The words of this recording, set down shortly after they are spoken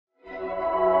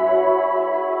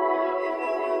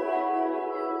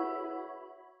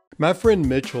My friend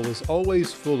Mitchell is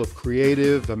always full of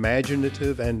creative,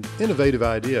 imaginative, and innovative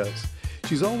ideas.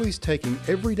 She's always taking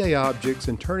everyday objects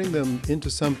and turning them into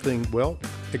something, well,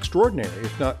 extraordinary,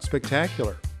 if not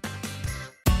spectacular.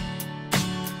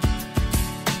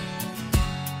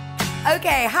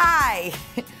 Okay, hi.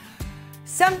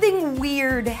 Something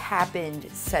weird happened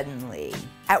suddenly.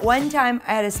 At one time,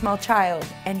 I had a small child,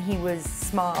 and he was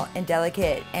small and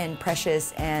delicate and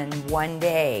precious, and one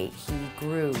day he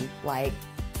grew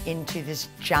into this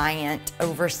giant,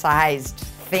 oversized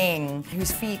thing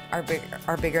whose feet are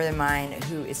bigger than mine,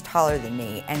 who is taller than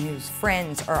me, and whose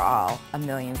friends are all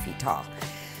 1,000,000 feet tall.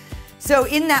 So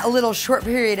in that little short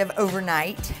period of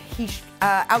overnight, he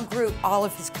outgrew all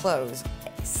of his clothes,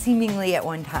 seemingly at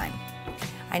one time.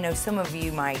 I know some of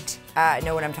you might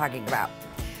know what I'm talking about.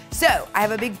 So I have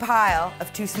a big pile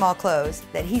of too small clothes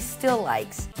that he still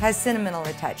likes, has sentimental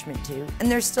attachment to,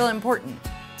 and they're still important.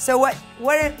 So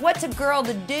what's a girl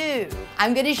to do?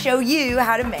 I'm gonna show you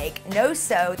how to make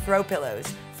no-sew throw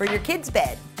pillows for your kid's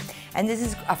bed. And this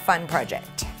is a fun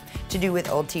project to do with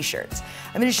old t-shirts.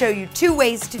 I'm gonna show you 2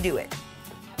 ways to do it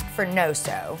for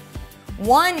no-sew.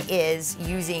 One is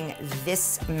using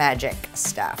this magic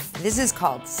stuff. This is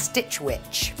called Stitch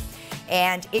Witch,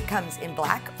 and it comes in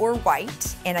black or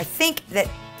white, and I think that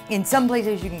in some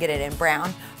places you can get it in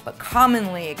brown, but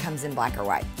commonly it comes in black or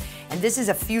white. And this is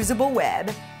a fusible web.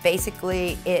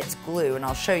 Basically, it's glue, and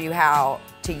I'll show you how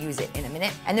to use it in a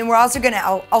minute. And then we're also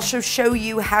I'll also show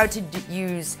you how to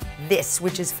use this,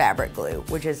 which is fabric glue,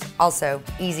 which is also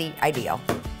easy, ideal.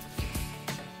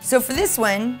 So for this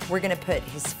one, we're gonna put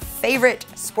his favorite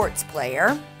sports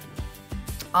player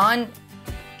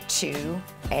onto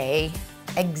a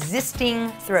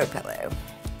existing throw pillow.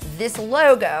 This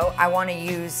logo, I want to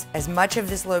use as much of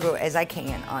this logo as I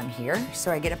can on here.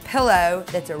 So I get a pillow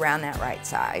that's around that right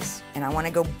size, and I want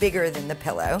to go bigger than the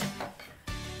pillow.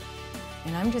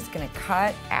 And I'm just gonna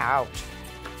cut out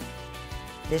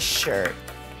this shirt.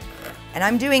 And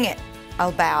I'm doing it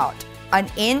about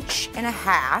 1.5 inches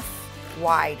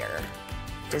wider.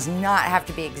 Does not have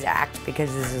to be exact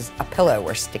because this is a pillow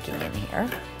we're sticking in here.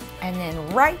 And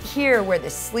then right here where the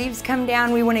sleeves come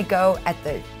down, we want to go at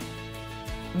the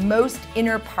most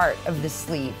inner part of the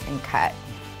sleeve and cut.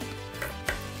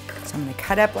 So I'm going to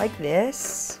cut up like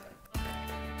this,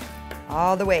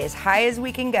 all the way as high as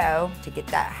we can go to get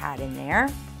that hat in there.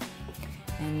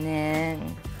 And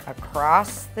then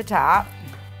across the top.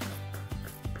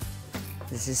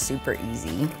 This is super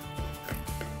easy.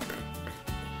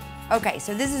 Okay,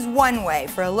 so this is one way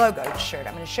for a logoed shirt.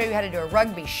 I'm gonna show you how to do a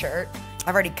rugby shirt.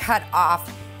 I've already cut off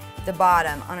the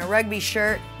bottom. On a rugby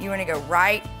shirt, you wanna go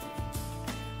right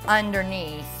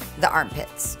underneath the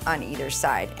armpits on either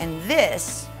side. And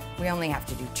this, we only have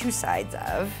to do 2 sides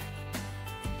of.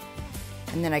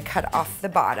 And then I cut off the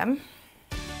bottom.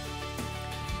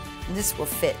 And this will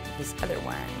fit this other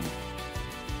one.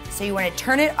 So you wanna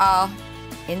turn it all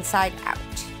inside out.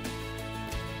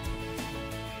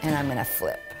 And I'm gonna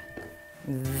flip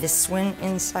this one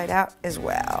inside out as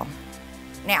well.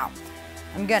 Now,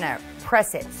 I'm gonna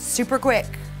press it super quick.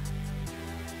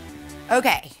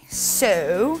 Okay,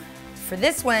 so for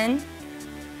this one,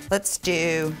 let's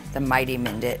do the Mighty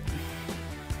Mend It.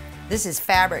 This is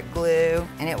fabric glue,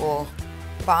 and it will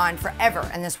bond forever,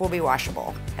 and this will be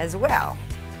washable as well.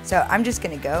 So I'm just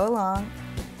gonna go along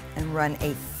and run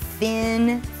a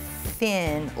thin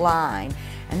line.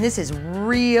 And this is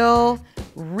real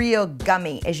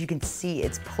gummy. As you can see,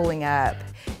 it's pulling up.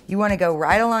 You wanna go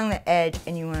right along the edge,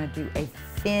 and you wanna do a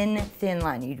thin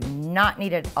line. You do not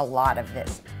need a lot of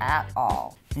this at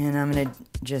all. And I'm gonna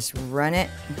just run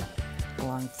it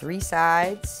along 3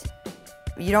 sides.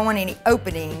 You don't want any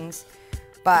openings,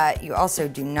 but you also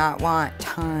do not want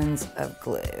tons of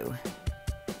glue.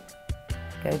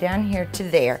 Go down here to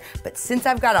there. But since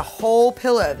I've got a whole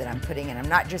pillow that I'm putting in, I'm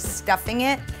not just stuffing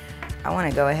it, I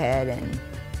wanna go ahead and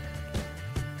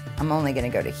I'm only gonna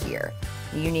go to here.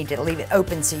 You need to leave it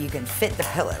open so you can fit the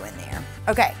pillow in there.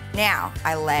 Okay, now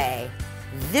I lay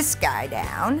this guy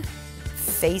down,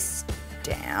 face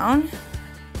down,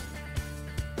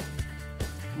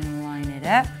 and line it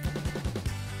up.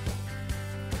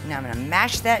 Now I'm gonna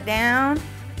mash that down.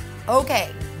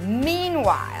 Okay,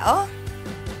 meanwhile,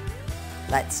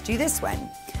 let's do this one.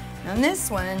 On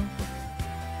this one,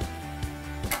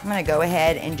 I'm gonna go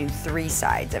ahead and do 3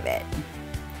 sides of it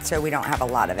so we don't have a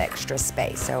lot of extra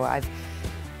space. So I'm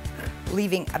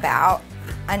leaving about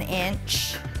 1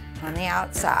 inch on the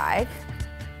outside.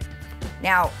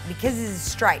 Now, because this is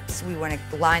stripes, we wanna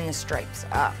line the stripes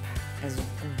up as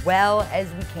well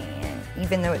as we can,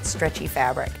 even though it's stretchy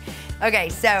fabric. Okay,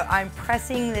 so I'm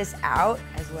pressing this out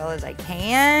as well as I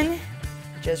can.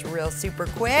 just real super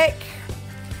quick.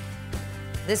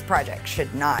 This project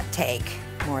should not take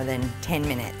more than 10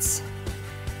 minutes,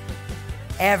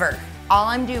 ever. All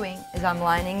I'm doing is I'm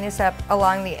lining this up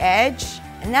along the edge,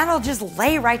 and that'll just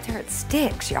lay right there. It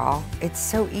sticks, y'all. It's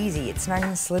so easy. It's not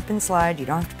gonna slip and slide. You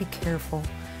don't have to be careful.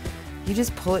 You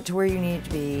just pull it to where you need it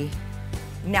to be.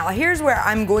 Now here's where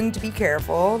I'm going to be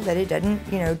careful that it doesn't,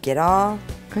 you know, get all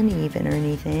uneven or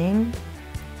anything.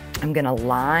 I'm gonna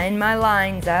line my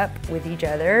lines up with each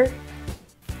other.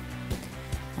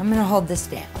 I'm gonna hold this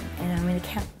down and I'm gonna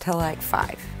count to like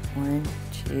 5. 1,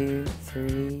 2,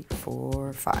 3,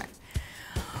 4, 5.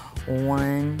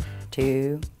 1,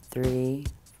 2, 3,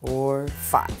 4,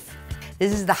 5.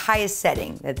 This is the highest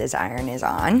setting that this iron is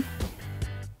on.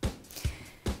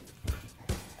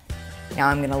 Now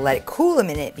I'm gonna let it cool a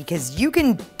minute because you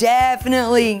can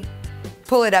definitely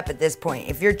pull it up at this point.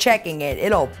 If you're checking it,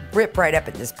 it'll rip right up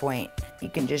at this point. You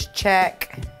can just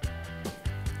check,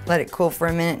 let it cool for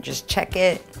a minute, just check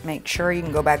it, make sure you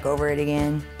can go back over it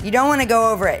again. You don't wanna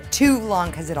go over it too long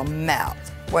because it'll melt.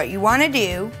 What you wanna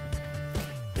do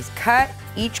is cut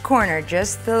each corner,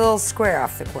 just the little square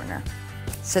off the corner,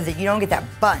 so that you don't get that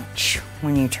bunch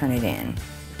when you turn it in.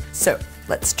 So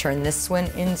let's turn this one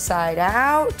inside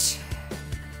out.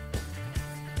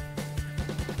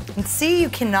 And see, you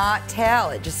cannot tell,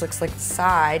 it just looks like the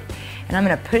side. And I'm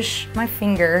gonna push my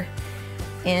finger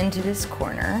into this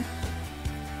corner.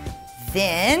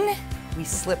 Then we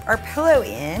slip our pillow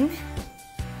in.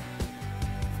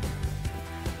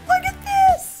 Look at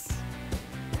this!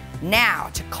 Now,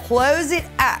 to close it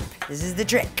up, this is the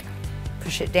trick.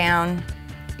 Push it down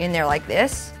in there like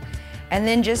this, and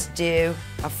then just do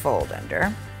a fold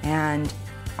under. And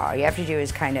all you have to do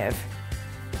is kind of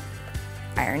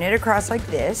iron it across like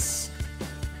this,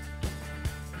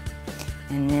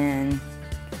 and then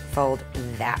fold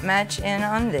that much in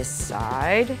on this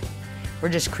side. We're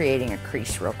just creating a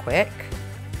crease real quick.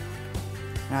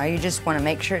 Now you just want to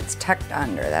make sure it's tucked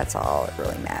under, that's all that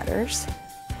really matters.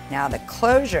 Now the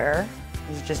closure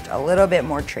is just a little bit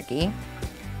more tricky,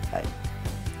 but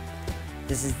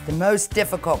this is the most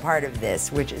difficult part of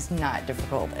this, which is not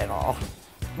difficult at all.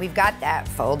 We've got that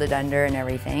folded under and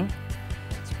everything.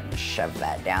 Shove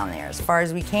that down there as far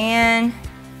as we can.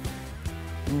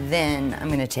 And then I'm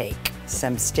gonna take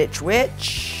some Stitch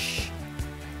Witch,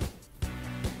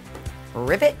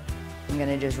 rivet. I'm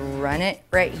gonna just run it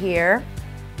right here.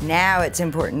 Now it's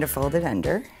important to fold it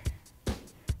under.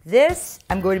 This,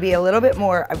 I'm going to be a little bit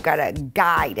more, I've gotta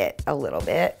guide it a little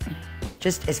bit,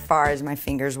 just as far as my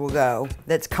fingers will go.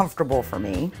 That's comfortable for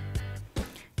me.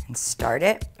 And start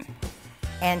it.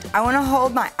 And I wanna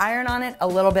hold my iron on it a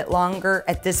little bit longer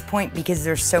at this point because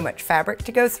there's so much fabric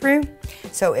to go through.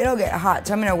 So it'll get hot.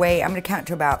 So I'm gonna count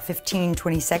to about 15,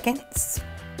 20 seconds.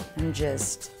 I'm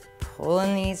just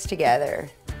pulling these together.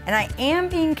 And I am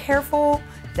being careful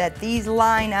that these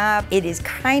line up. It is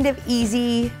kind of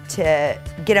easy to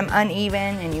get them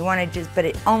uneven and you wanna but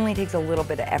it only takes a little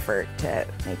bit of effort to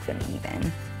make them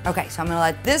even. Okay, so I'm gonna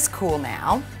let this cool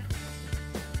now.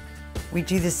 We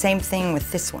do the same thing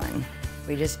with this one.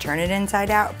 We just turn it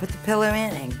inside out, put the pillow in,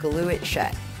 and glue it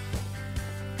shut.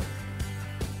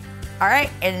 All right,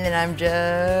 and then I'm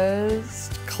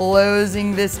just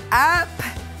closing this up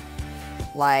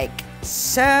like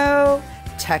so.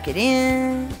 Tuck it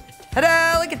in.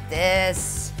 Ta-da, look at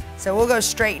this. So we'll go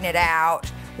straighten it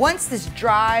out. Once this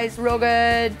dries real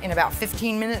good, in about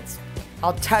 15 minutes,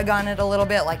 I'll tug on it a little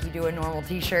bit like you do a normal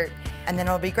t-shirt, and then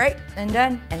it'll be great and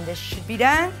done. And this should be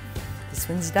done. This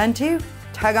one's done too.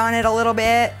 Tug on it a little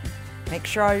bit, make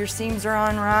sure all your seams are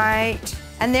on right.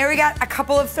 And there we got a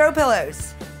couple of throw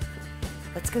pillows.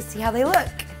 Let's go see how they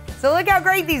look. So look how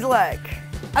great these look.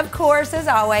 Of course, as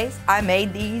always, I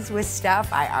made these with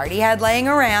stuff I already had laying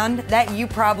around that you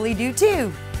probably do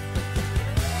too.